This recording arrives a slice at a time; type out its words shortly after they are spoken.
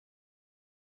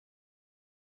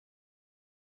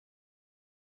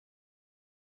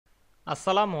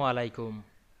Assalamu Walaikum.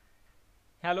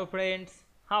 Hello friends,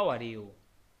 how are you?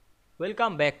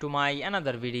 Welcome back to my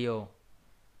another video.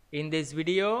 In this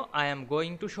video, I am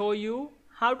going to show you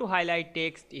how to highlight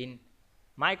text in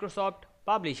Microsoft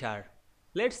Publisher.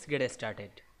 Let's get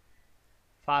started.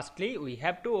 Firstly, we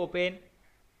have to open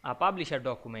a Publisher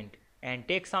document and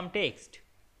take some text.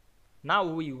 Now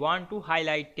we want to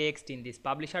highlight text in this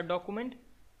Publisher document.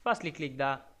 Firstly, click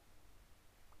the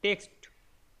text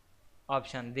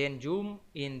option, then zoom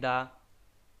in the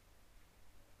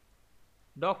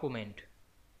document,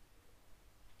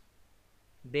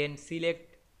 then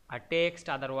select a text.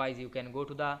 Otherwise you can go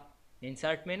to the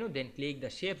insert menu, then click the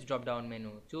shapes drop down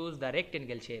menu, choose the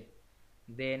rectangle shape,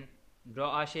 then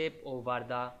draw a shape over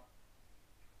the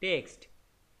text,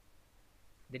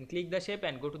 then click the shape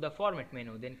and go to the format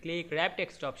menu, then click wrap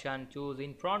text option, choose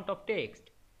in front of text.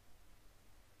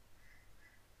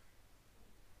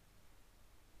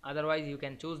 Otherwise you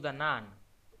can choose the none,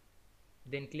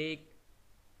 then click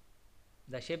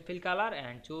the shape fill color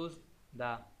and choose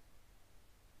the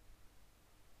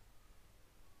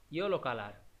yellow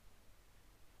color,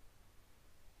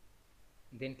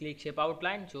 then click shape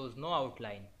outline, choose no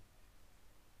outline,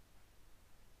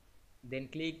 then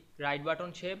click right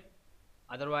button shape.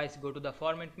 Otherwise go to the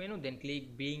format menu, then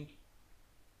click bring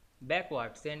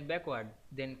backward, send backward,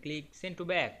 then click send to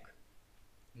back,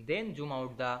 then zoom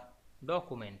out the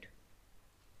document.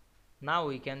 Now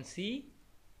we can see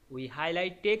we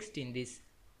highlight text in this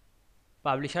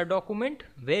publisher document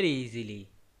very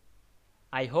easily.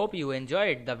 I hope you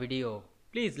enjoyed the video.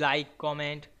 Please like,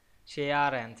 comment,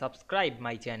 share and subscribe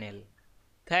my channel.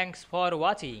 Thanks for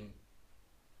watching.